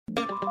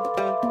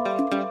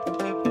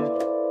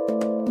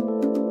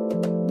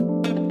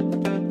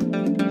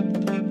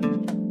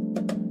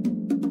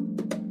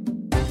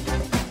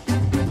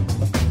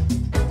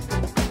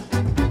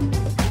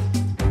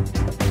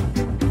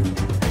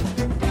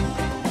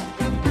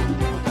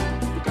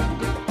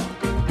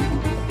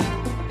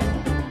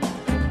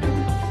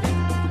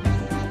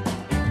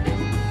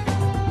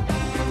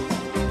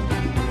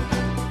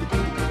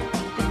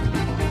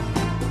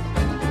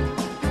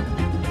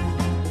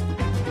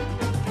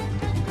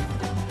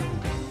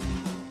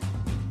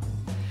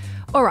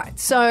All right,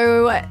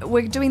 so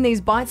we're doing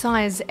these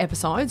bite-sized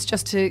episodes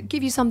just to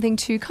give you something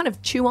to kind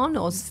of chew on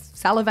or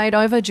salivate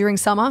over during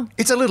summer.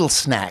 It's a little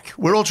snack.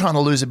 We're all trying to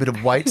lose a bit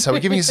of weight, so we're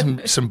giving you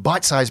some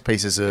bite-sized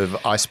pieces of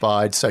I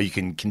Spied so you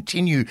can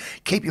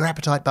keep your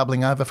appetite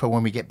bubbling over for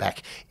when we get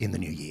back in the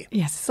new year.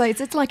 Yes, so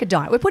it's like a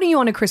diet. We're putting you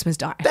on a Christmas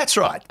diet. That's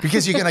right,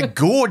 because you're going to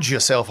gorge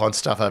yourself on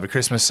stuff over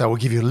Christmas, so we'll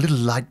give you a little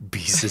light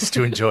pieces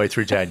to enjoy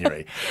through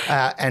January.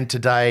 And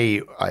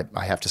today,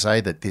 I have to say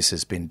that this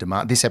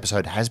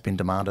episode has been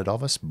demanded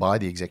of us by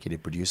the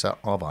executive producer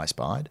of I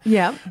Spied,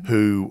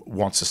 who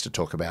wants us to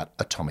talk about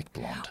Atomic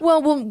Blonde.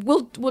 Well,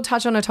 we'll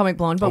touch on Atomic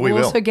Blonde, but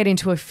we'll also get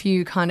into a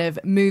few kind of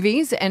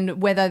movies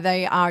and whether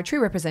they are true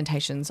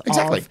representations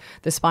of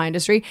the spy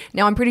industry.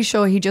 Now, I'm pretty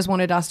sure he just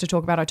wanted us to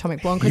talk about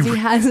Atomic Blonde because he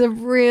has a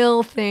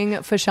real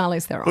thing for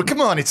Charlize Theron. Well,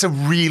 come on, it's a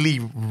really,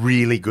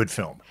 really good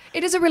film.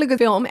 It is a really good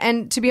film,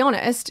 and to be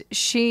honest,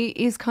 she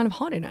is kind of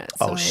hot in it.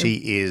 So. Oh,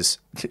 she is.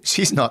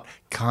 She's not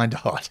kind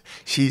of hot.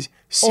 She's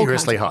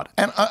seriously hot.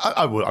 And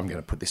I'm going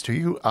to put this to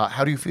you.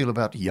 How do you feel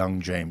about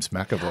young James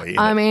McAvoy?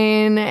 I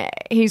mean,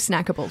 he's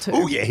snackable too.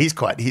 Oh, yeah, he's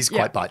quite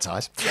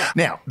bite-sized. Yeah.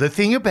 Now, the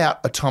thing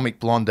about Atomic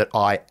Blonde that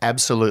I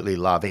absolutely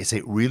love is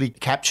it really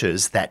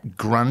captures that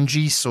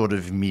grungy sort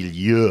of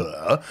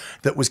milieu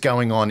that was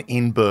going on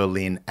in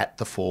Berlin at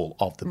the fall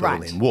of the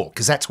Berlin Wall,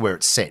 because that's where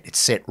it's set. It's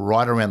set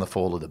right around the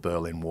fall of the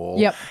Berlin Wall.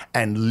 Yep.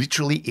 And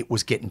literally it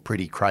was getting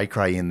pretty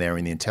cray-cray in there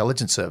in the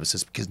intelligence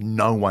services because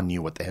no one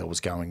knew what the hell was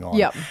going on.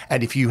 Yep.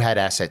 And if you had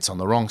assets on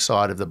the wrong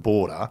side of the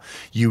border,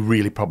 you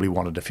really probably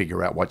wanted to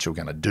figure out what you were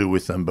going to do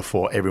with them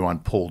before everyone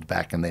pulled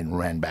back and then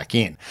ran back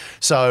in.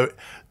 So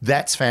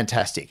that's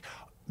fantastic.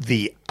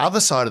 The other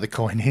side of the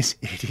coin is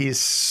it is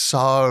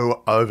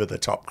so over the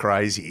top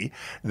crazy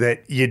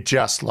that you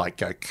just like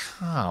go,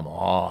 come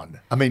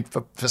on. I mean,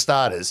 for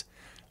starters,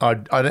 I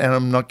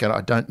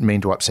don't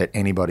mean to upset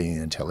anybody in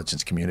the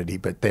intelligence community,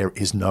 but there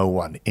is no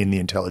one in the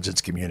intelligence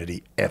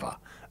community ever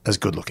as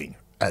good looking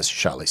as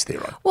Charlize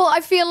Theron. Well, I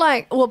feel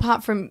like,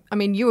 apart from, I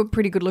mean, you were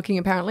pretty good looking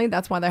apparently.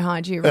 That's why they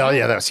hired you, right? Oh,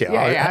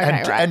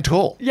 yeah, and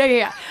tall.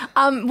 Yeah.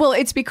 Well,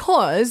 it's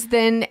because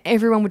then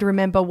everyone would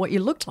remember what you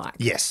looked like.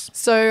 Yes.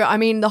 So, I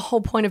mean, the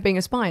whole point of being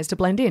a spy is to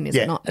blend in, is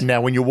it not?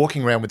 Now, when you're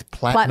walking around with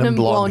platinum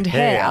blonde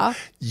hair,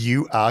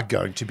 you are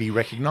going to be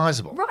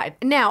recognisable. Right.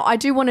 Now, I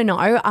do want to know,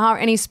 are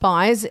any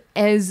spies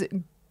as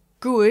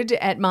good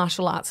at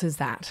martial arts as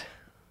that?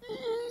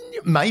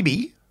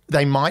 Maybe.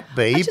 They might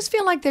be. I just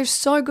feel like they're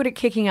so good at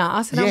kicking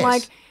ass. And I'm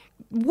like,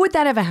 would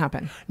that ever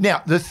happen?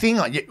 Now, the thing,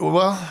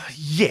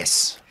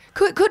 yes.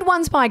 Could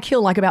one spy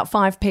kill like about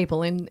 5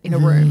 people in a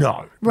room?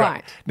 No.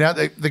 Right. Now,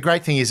 the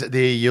great thing is that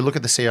you look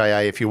at the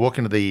CIA, if you walk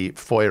into the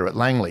foyer at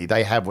Langley,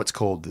 they have what's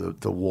called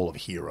the Wall of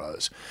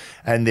Heroes.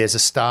 And there's a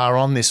star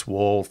on this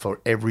wall for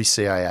every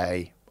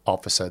CIA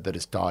officer that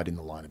has died in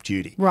the line of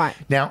duty. Right.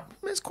 Now,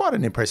 there's quite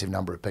an impressive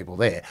number of people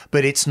there,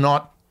 but it's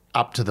not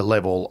up to the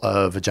level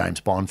of a James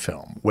Bond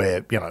film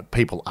where,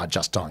 people are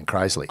just dying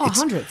crazily. Oh,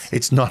 hundreds.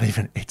 It's not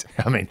even,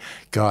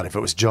 God, if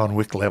it was John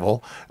Wick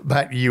level,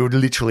 but you would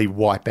literally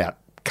wipe out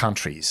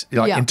countries,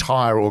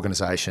 entire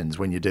organisations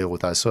when you deal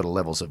with those sort of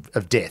levels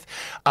of death.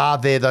 Are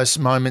there those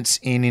moments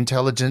in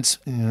intelligence?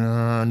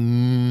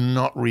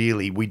 Not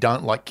really. We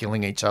don't like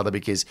killing each other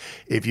because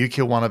if you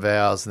kill one of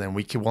ours, then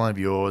we kill one of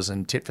yours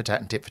and tit for tat,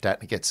 and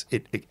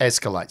it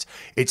escalates.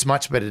 It's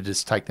much better to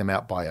just take them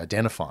out by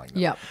identifying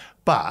them. Yep.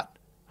 But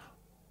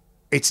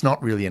it's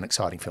not really an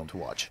exciting film to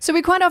watch. So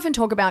we quite often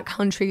talk about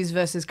countries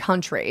versus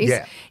countries.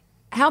 Yeah.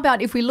 How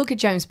about if we look at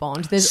James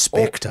Bond,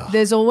 Spectre.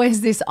 There's always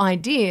this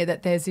idea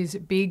that there's this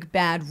big,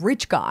 bad,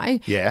 rich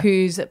guy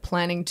who's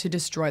planning to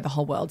destroy the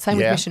whole world. Same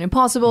with Mission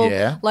Impossible.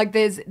 Yeah. Like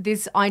there's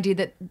this idea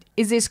that,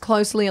 is this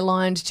closely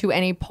aligned to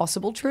any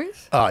possible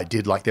truth? Oh, I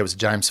did. Like there was a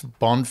James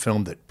Bond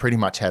film that pretty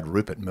much had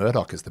Rupert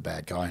Murdoch as the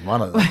bad guy in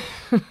one of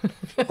them.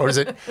 Or is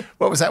it,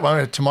 what was that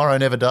one? Tomorrow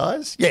Never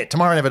Dies? Yeah,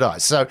 Tomorrow Never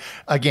Dies. So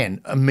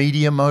again, a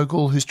media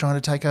mogul who's trying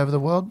to take over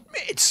the world.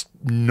 It's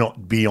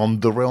not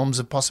beyond the realms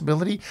of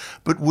possibility,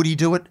 but would he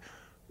do it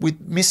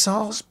with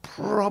missiles?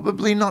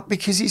 Probably not,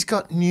 because he's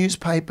got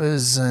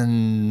newspapers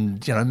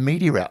and,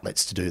 media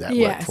outlets to do that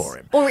work for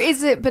him. Or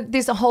is it, but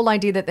there's a whole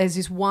idea that there's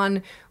this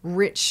one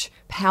rich,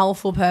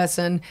 powerful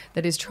person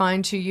that is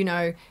trying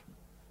to,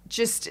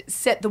 just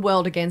set the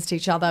world against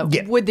each other.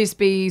 Yeah. Would this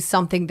be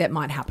something that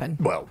might happen?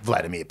 Well,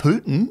 Vladimir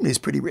Putin is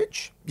pretty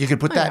rich. You could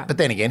put that, but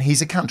then again,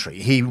 he's a country.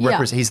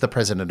 He's the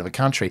president of a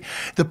country.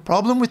 The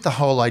problem with the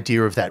whole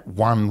idea of that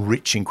one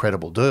rich,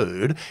 incredible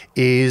dude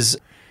is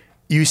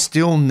you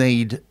still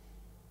need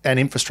and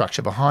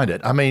infrastructure behind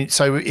it. I mean,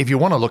 so if you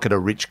want to look at a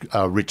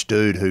rich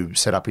dude who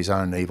set up his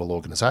own evil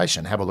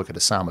organisation, have a look at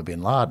Osama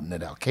bin Laden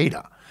at Al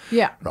Qaeda.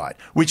 Yeah. Right.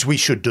 Which we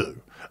should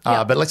do.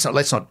 But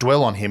let's not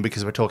dwell on him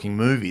because we're talking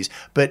movies.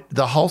 But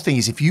the whole thing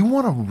is, if you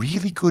want a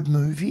really good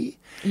movie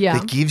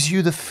that gives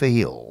you the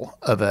feel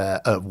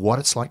of what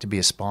it's like to be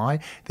a spy,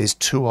 there's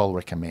two I'll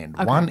recommend.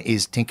 Okay. One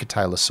is Tinker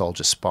Tailor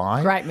Soldier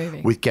Spy. Great movie.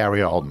 With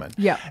Gary Oldman.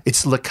 Yeah.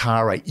 It's Le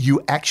Carre.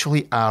 You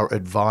actually are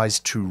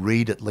advised to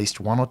read at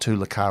least one or two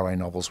Le Carre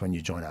novels when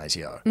you join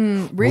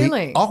ASIO.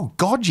 Really? Oh,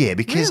 God, yeah.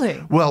 Because,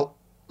 well,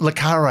 Le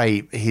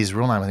Carre, his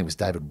real name I think was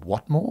David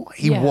Watmore.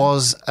 He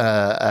was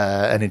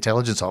an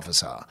intelligence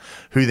officer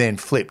who then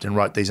flipped and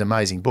wrote these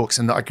amazing books.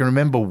 And I can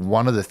remember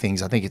one of the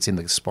things, I think it's in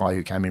The Spy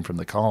Who Came In From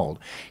the Cold,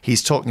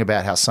 he's talking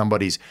about how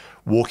somebody's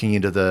walking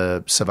into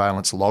the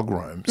surveillance log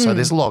room. So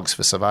there's logs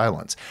for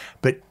surveillance.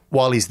 But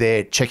while he's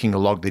there checking a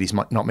log that he's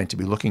not meant to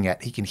be looking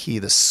at, he can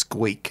hear the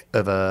squeak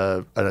of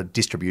a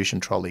distribution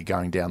trolley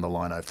going down the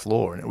lino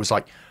floor. And it was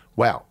like,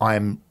 wow,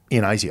 I'm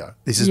in ASIO.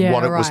 This is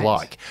what it was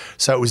like.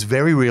 So it was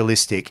very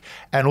realistic.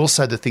 And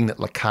also the thing that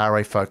Le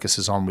Carre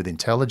focuses on with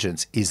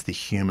intelligence is the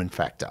human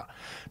factor.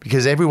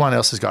 Because everyone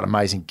else has got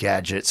amazing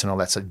gadgets and all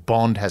that. So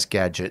Bond has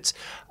gadgets.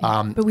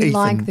 But we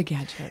like the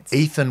gadgets.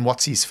 Ethan,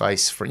 what's his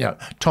face?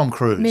 Tom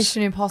Cruise.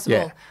 Mission Impossible.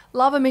 Yeah.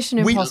 Love a Mission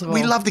Impossible.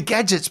 We love the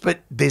gadgets, but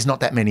there's not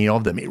that many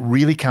of them. It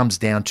really comes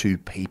down to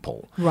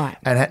people. Right.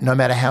 And no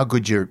matter how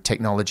good your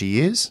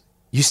technology is,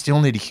 you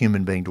still need a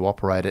human being to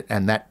operate it,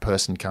 and that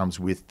person comes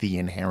with the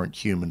inherent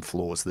human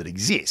flaws that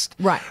exist.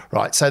 Right.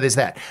 Right. So there's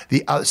that.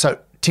 So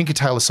Tinker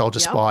Tailor Soldier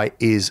Spy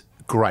is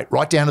great,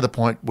 right down to the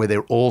point where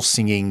they're all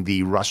singing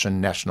the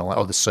Russian national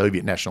or the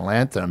Soviet national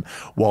anthem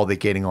while they're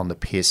getting on the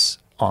piss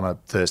on a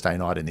Thursday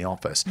night in the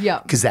office.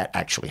 Yeah. Because that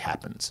actually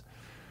happens.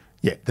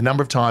 Yeah, the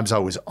number of times I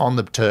was on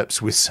the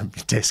Terps with some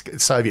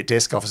Soviet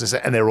desk officers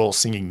and they're all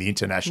singing the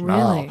International.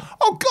 Really?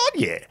 Oh,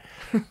 God, yeah.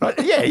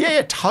 Right.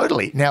 Yeah,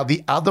 totally. Now,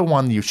 the other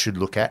one you should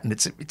look at, and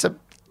it's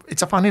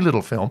a funny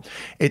little film,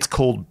 it's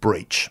called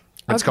Breach.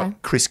 It's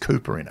got Chris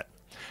Cooper in it.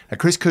 Now,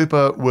 Chris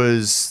Cooper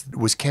was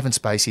Kevin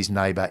Spacey's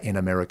neighbour in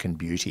American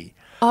Beauty.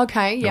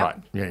 Okay, yeah. Right.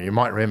 Yeah, you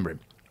might remember him.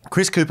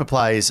 Chris Cooper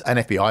plays an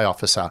FBI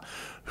officer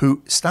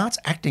who starts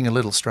acting a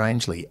little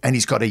strangely, and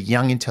he's got a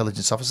young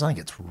intelligence officer. I think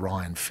it's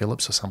Ryan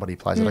Phillips or somebody who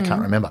plays it. I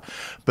can't remember.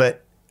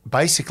 But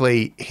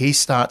basically, he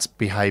starts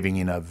behaving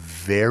in a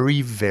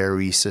very,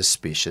 very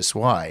suspicious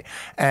way.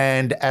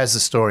 And as the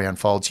story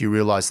unfolds, you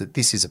realise that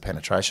this is a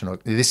penetration, or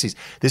this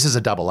is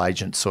a double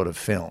agent sort of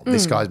film.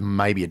 This guy's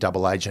maybe a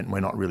double agent, and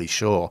we're not really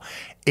sure.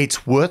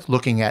 It's worth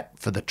looking at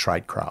for the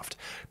tradecraft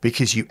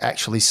because you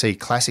actually see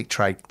classic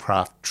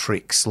tradecraft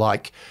tricks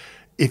like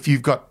if you're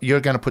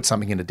going to put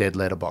something in a dead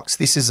letterbox,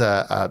 this is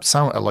a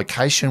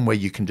location where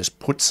you can just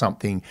put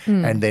something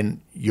and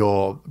then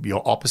your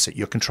opposite,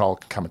 your control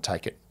can come and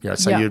take it.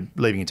 So you're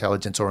leaving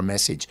intelligence or a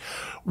message.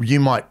 You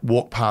might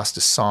walk past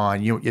a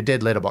sign. Your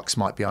dead letterbox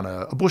might be on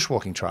a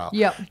bushwalking trail.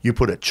 Yep. You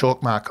put a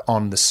chalk mark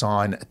on the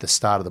sign at the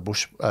start of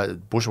the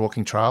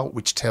bushwalking trail,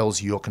 which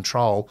tells your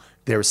control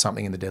there is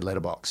something in the dead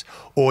letterbox.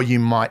 Or you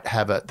might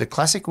have the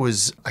classic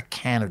was a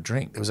can of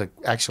drink. There was a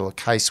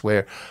case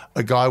where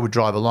a guy would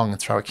drive along and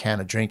throw a can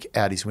of drink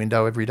out his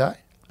window every day.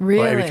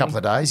 Really? Or every couple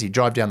of days. He'd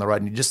drive down the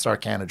road and he'd just throw a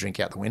can of drink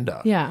out the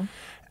window. Yeah.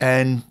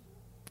 And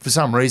for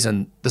some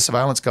reason, the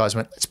surveillance guys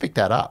went, let's pick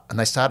that up. And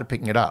they started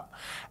picking it up.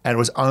 And it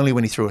was only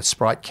when he threw a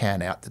Sprite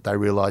can out that they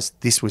realised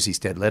this was his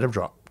dead letter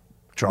drop.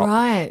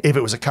 Right. If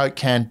it was a Coke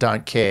can,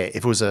 don't care.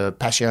 If it was a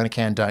Passiona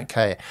can, don't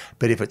care.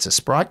 But if it's a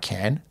Sprite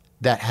can,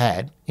 that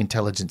had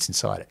intelligence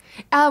inside it.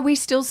 Are we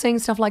still seeing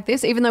stuff like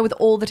this, even though with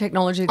all the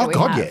technology that we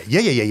have? Oh, God,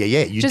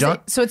 yeah.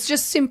 So it's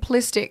just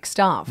simplistic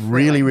stuff.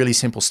 Really, really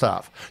simple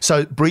stuff.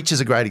 So Breach is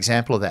a great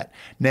example of that.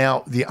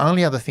 Now, the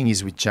only other thing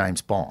is with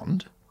James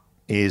Bond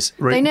is...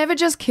 They never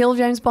just kill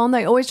James Bond.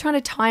 They always try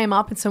to tie him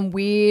up in some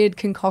weird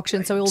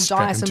concoction so he'll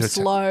die some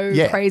slow,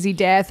 crazy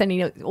death and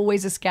he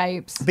always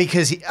escapes.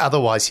 Because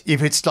otherwise,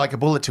 if it's like a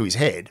bullet to his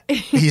head,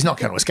 he's not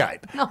going to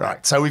escape. No.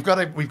 Right. So we've got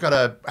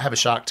to have a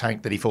shark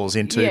tank that he falls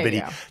into, but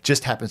he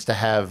just happens to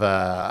have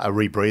a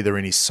rebreather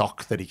in his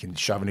sock that he can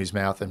shove in his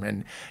mouth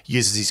and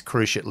uses his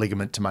cruciate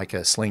ligament to make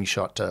a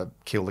slingshot to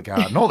kill the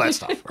guard and all that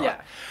stuff. Right.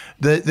 Yeah.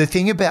 The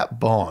thing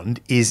about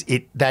Bond is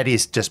that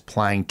is just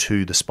playing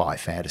to the spy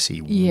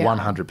fantasy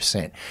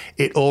 100%.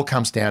 It all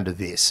comes down to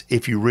this.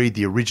 If you read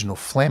the original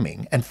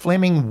Fleming, and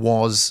Fleming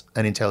was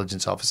an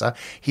intelligence officer,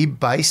 he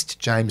based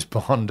James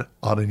Bond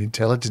on an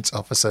intelligence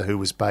officer who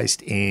was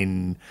based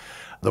in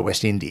the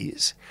West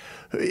Indies.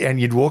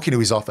 And you'd walk into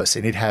his office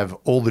and he'd have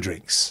all the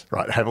drinks,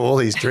 right? Have all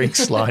these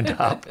drinks lined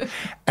up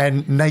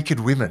and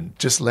naked women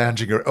just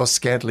lounging, or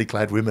scantily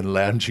clad women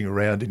lounging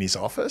around in his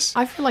office.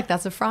 I feel like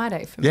that's a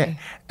Friday for me.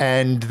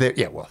 And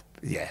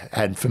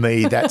and for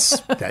me,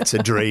 that's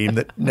a dream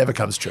that never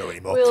comes true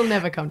anymore. Will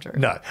never come true.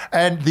 No.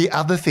 And the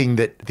other thing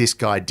that this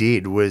guy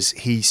did was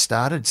he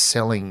started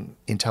selling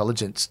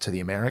intelligence to the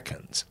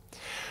Americans.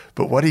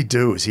 But what he'd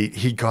do is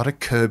he got a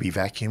Kirby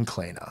vacuum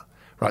cleaner,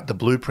 right, the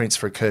blueprints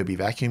for a Kirby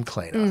vacuum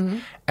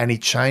cleaner, and he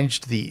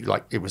changed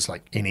it was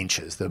like in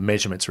inches. The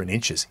measurements are in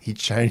inches. He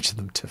changed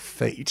them to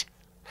feet.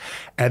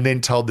 And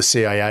then told the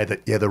CIA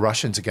that, the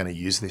Russians are going to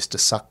use this to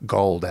suck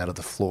gold out of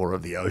the floor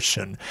of the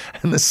ocean.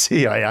 And the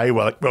CIA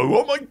were like,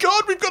 oh, my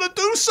God, we've got to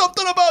do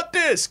something about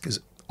this. Because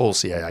all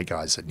CIA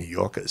guys are New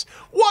Yorkers.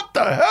 What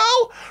the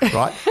hell?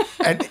 Right?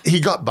 And he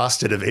got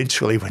busted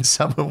eventually when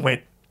someone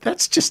went,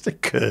 that's just a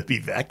Kirby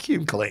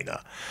vacuum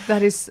cleaner.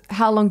 That is,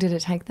 how long did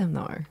it take them,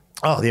 though?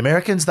 Oh, the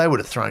Americans, they would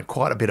have thrown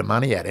quite a bit of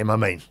money at him. I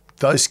mean,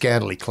 those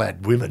scantily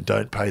clad women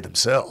don't pay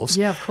themselves.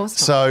 Yeah, of course not.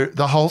 So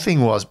the whole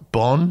thing was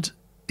Bond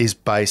is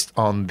based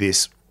on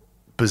this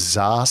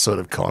bizarre sort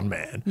of con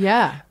man.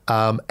 Yeah.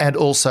 And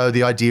also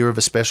the idea of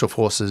a special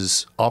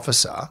forces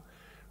officer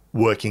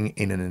working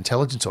in an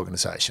intelligence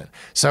organisation.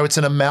 So it's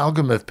an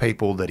amalgam of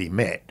people that he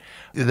met.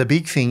 The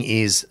big thing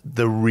is,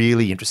 the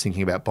really interesting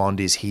thing about Bond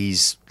is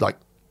he's a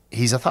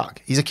thug.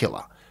 He's a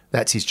killer.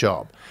 That's his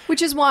job.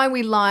 Which is why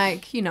we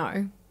like,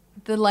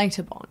 the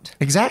later Bond.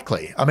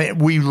 Exactly. I mean,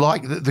 we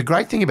like the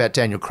great thing about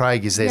Daniel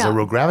Craig is there's a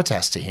real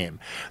gravitas to him.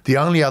 The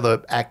only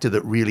other actor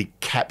that really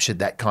captured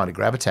that kind of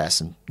gravitas,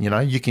 and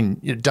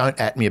don't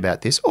at me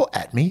about this, or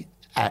at me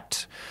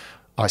at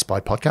I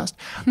Spy Podcast.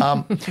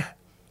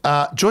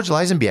 George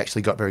Lazenby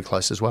actually got very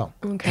close as well.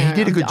 Okay, he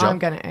did a good job. I'm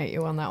going to at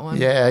you on that one.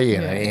 Yeah,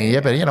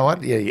 but you know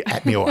what? Yeah, you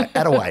at me or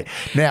at away.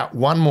 Now,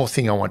 one more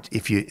thing I want,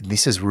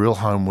 this is real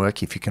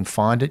homework. If you can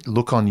find it,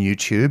 look on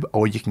YouTube,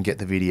 or you can get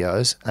the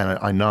videos. And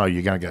I know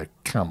you're going to go,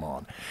 come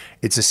on.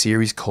 It's a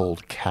series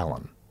called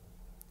Callan.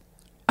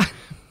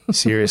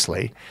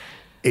 Seriously.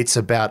 It's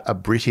about a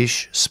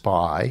British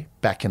spy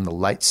back in the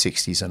late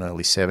 60s and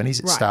early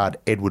 70s. It starred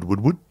Edward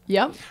Woodward.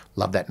 Yep.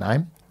 Love that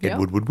name.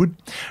 Edward Woodward.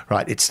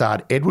 Right. It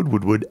starred Edward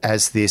Woodward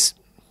as this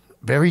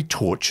very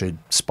tortured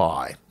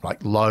spy, like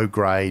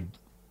low-grade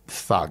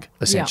thug,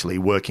 essentially,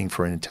 working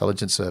for an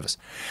intelligence service.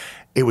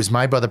 It was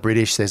made by the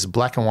British. There's a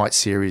black and white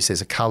series.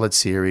 There's a coloured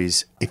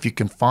series. If you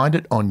can find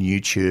it on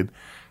YouTube,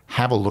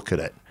 have a look at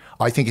it.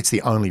 I think it's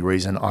the only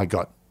reason I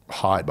got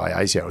hired by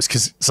ASIO is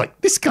because it's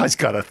like, this guy's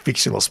got a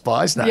fictional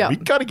spy's name.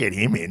 We've got to get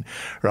him in,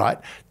 right?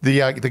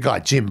 The guy,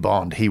 Jim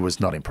Bond, he was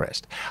not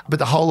impressed. But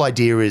the whole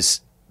idea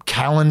is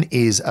Callan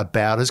is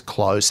about as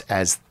close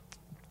as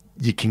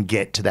you can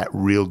get to that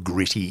real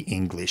gritty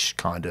English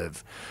kind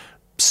of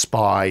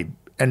spy.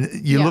 And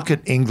you look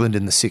at England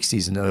in the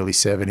 60s and early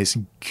 70s,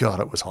 and God,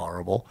 it was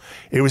horrible.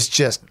 It was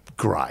just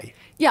grey.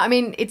 Yeah, I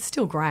mean, it's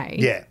still grey.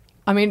 Yeah.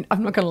 I mean,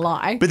 I'm not going to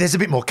lie. But there's a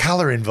bit more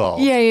colour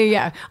involved.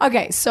 Yeah.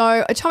 Okay,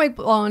 so Atomic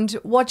Blonde,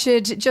 watch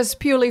it just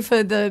purely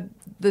for the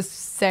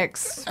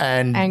sex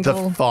and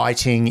angle. The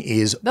fighting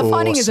is The awesome.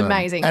 fighting is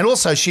amazing. And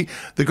also,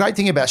 the great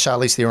thing about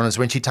Charlize Theron is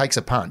when she takes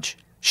a punch,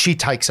 she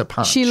takes a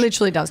punch. She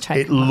literally does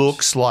take a punch.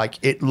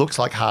 It looks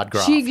like hard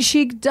graft.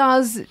 She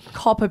does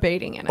cop a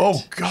beating in it.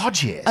 Oh,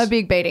 God, yes. A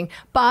big beating.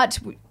 But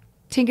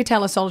Tinker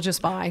Tailor Soldier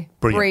Spy,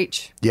 Brilliant.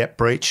 Breach. Yep,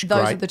 Breach. Those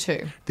great. are the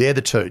two. They're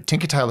the two.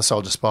 Tinker Tailor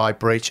Soldier Spy,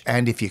 Breach,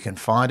 and if you can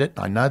find it,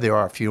 I know there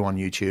are a few on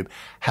YouTube,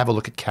 have a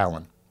look at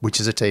Callan,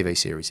 which is a TV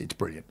series. It's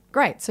brilliant.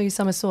 Great. So your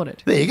summer's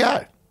sorted. There you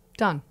go.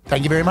 Done.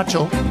 Thank you very much,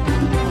 all.